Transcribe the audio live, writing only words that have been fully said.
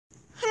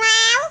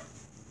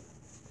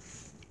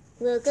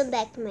Welcome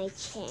back to my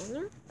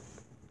channel.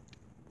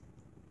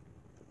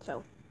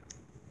 So,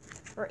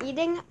 we're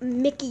eating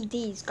Mickey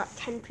D's. Got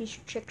 10-piece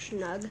chick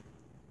snug,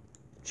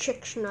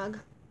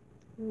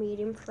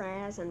 medium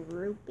fries, and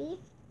root beef.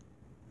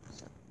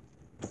 So,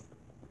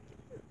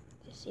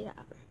 you see that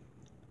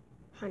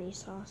honey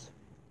sauce.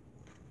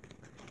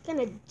 I'm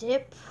gonna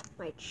dip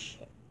my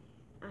chick.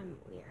 I'm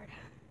weird.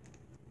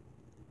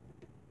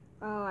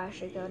 Oh, I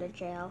should go to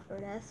jail for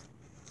this.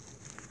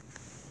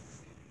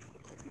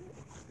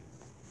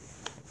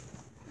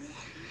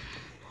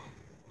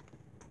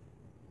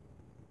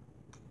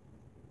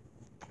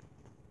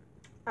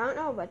 I don't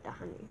know about the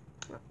honey.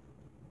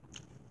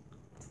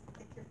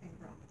 Take your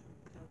finger off.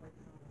 Don't wipe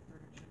it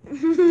on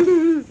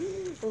the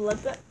furniture.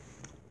 Look at.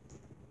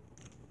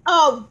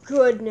 Oh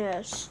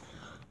goodness!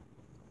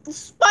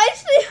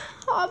 Spicy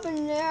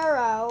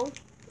habanero.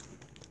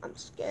 I'm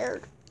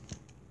scared.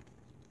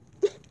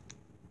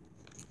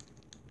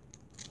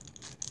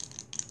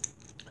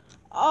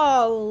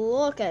 Oh,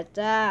 look at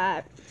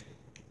that!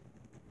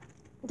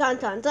 Dun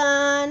dun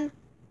dun.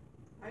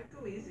 I'd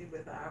go easy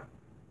with that.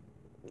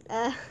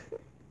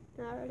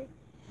 Not really.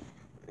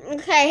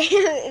 Okay,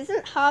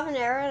 isn't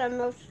habanero the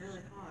most? It's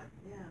really hot,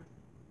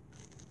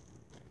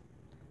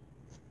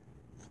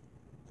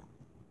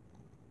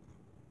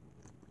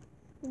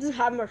 yeah. Just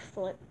have more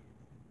flip.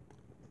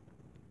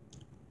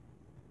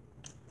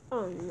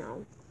 Oh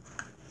no.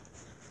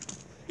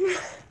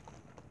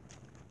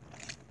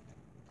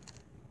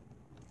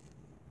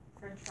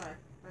 French fry.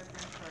 French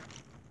fry.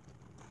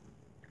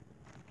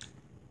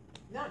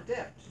 Not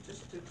dipped,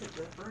 just to take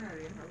the burn out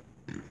of your mouth.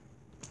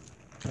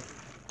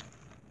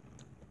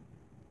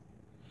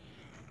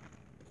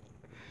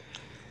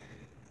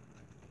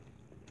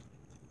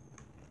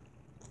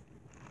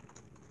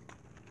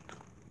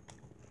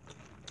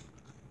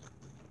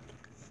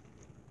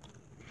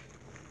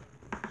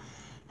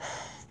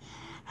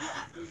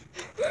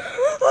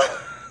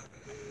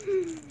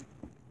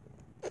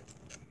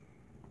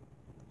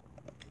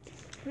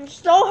 It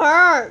still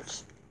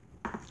hurts.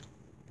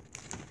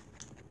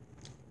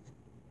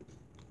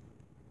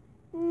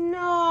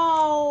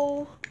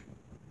 No.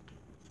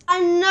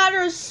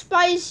 Another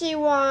spicy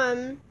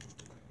one.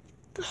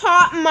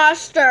 Hot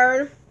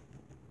mustard.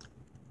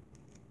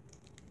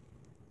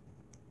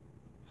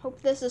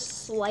 Hope this is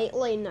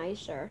slightly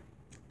nicer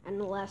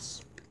and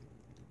less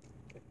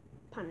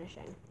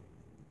punishing.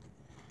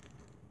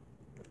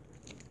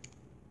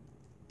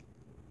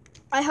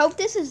 I hope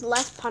this is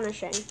less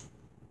punishing.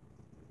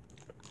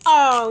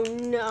 Oh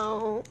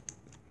no.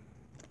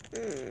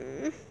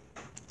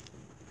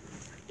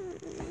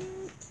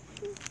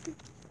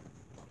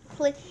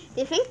 Please, do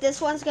you think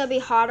this one's gonna be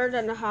hotter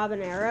than the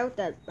habanero,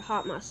 the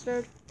hot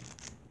mustard?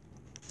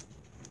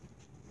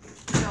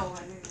 No,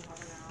 I think the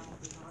habanero will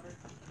be hotter.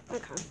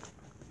 Okay.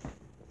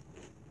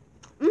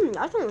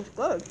 That one was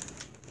good.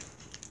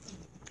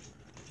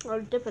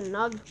 I'll dip a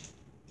nug.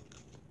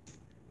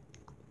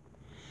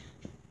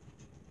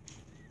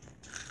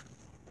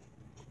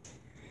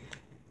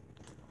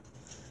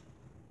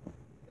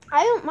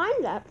 I don't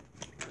mind that.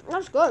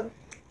 That's good.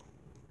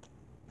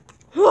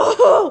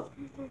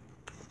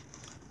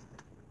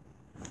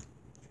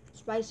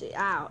 Spicy.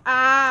 Ow.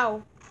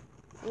 Ow.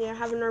 Yeah,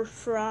 have another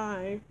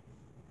fry.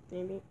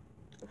 Maybe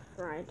a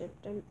fry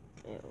dipped in.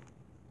 Ew.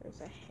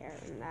 There's a hair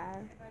in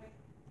there.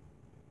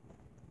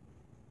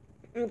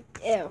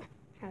 Ew.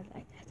 How's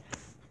that good?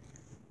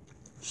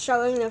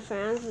 Showing the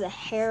fans the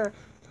hair.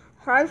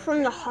 Probably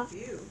from the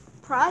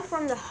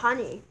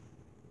honey.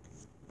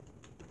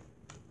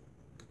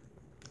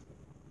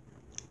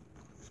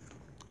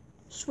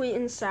 Sweet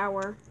and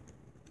sour.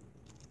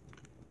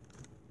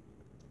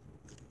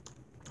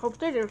 Hope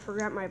they didn't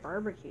forget my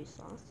barbecue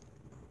sauce.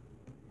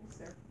 Yes,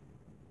 sir.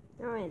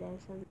 No, it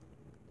isn't.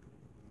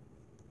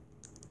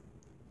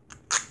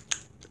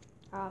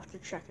 I'll have to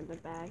check in the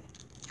bag.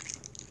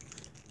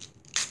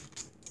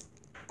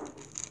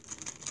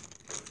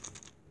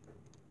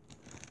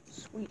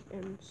 Sweet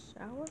and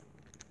sour?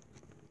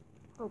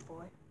 Oh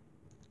boy.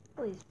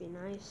 Please be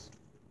nice.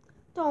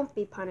 Don't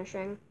be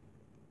punishing.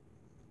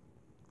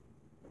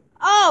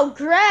 Oh,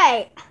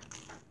 great!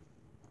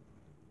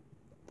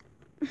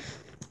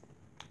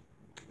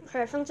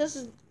 Okay, I think this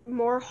is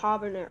more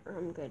habanero.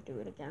 I'm gonna do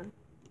it again.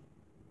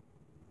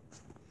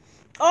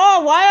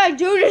 Oh, why did I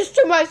do this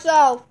to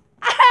myself?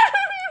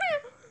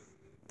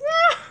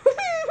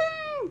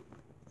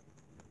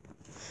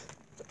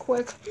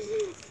 Quick.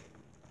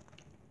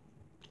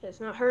 It's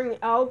not hurting me.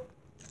 Oh.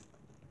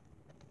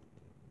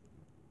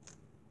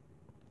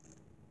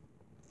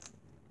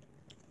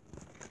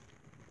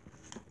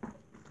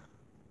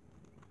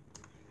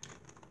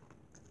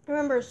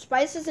 Remember,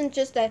 spice isn't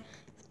just a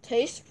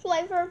taste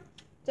flavor.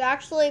 It's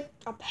actually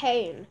a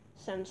pain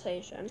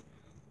sensation.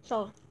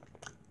 So,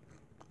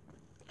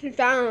 keep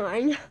that in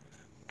mind.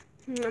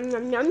 Yum,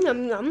 yum, yum,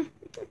 yum, yum.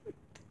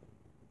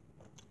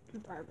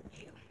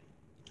 Barbecue.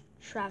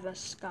 Travis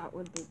Scott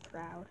would be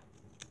proud.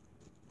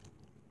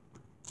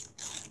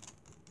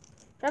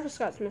 Travis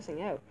Scott's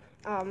missing out.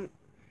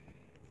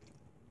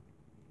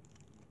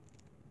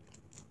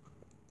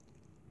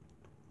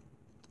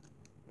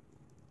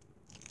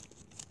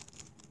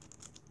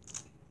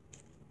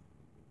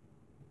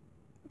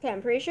 Okay,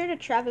 I'm pretty sure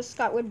that Travis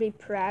Scott would be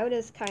proud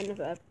is kind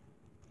of a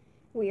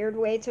weird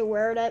way to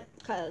word it,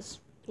 because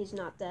he's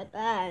not dead.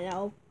 I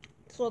know.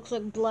 This looks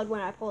like blood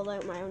when I pulled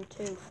out my own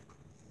tooth.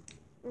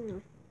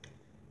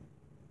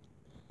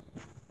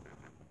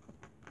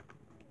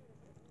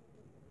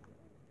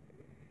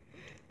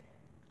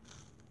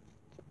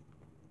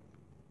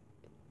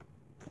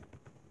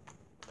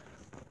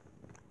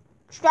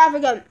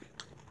 Extravagant.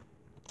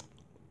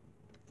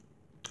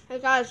 Hey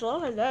guys,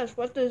 look at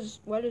this.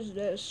 What is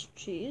this?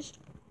 Cheese?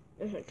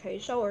 Is it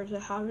queso or is it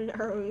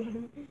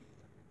habanero?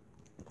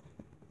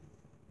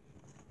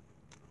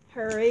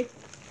 Hurry.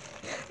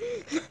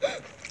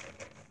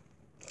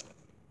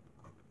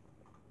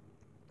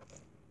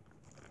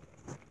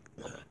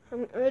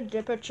 I'm gonna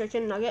dip a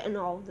chicken nugget in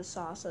all of the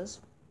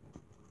sauces.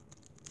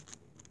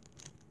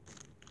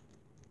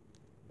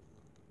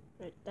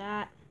 Like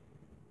that.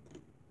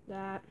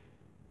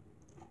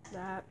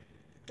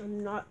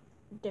 I'm not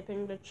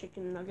dipping the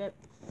chicken nugget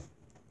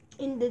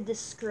in the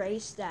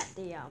disgrace that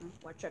the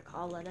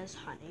whatchamacallit is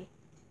honey.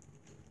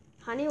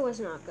 Honey was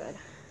not good.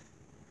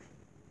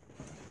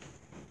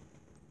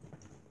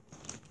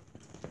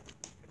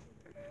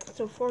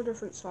 So 4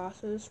 different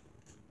sauces: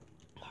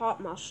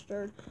 hot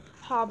mustard,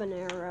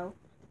 habanero,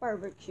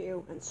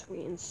 barbecue, and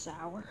sweet and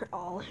sour,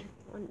 all in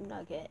one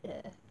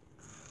nugget.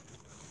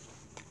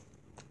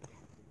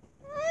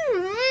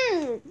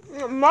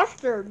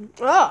 Mustard.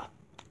 Ugh.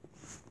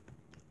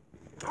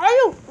 What are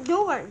you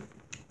doing?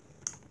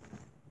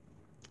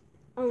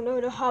 Oh no,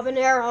 the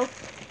habanero.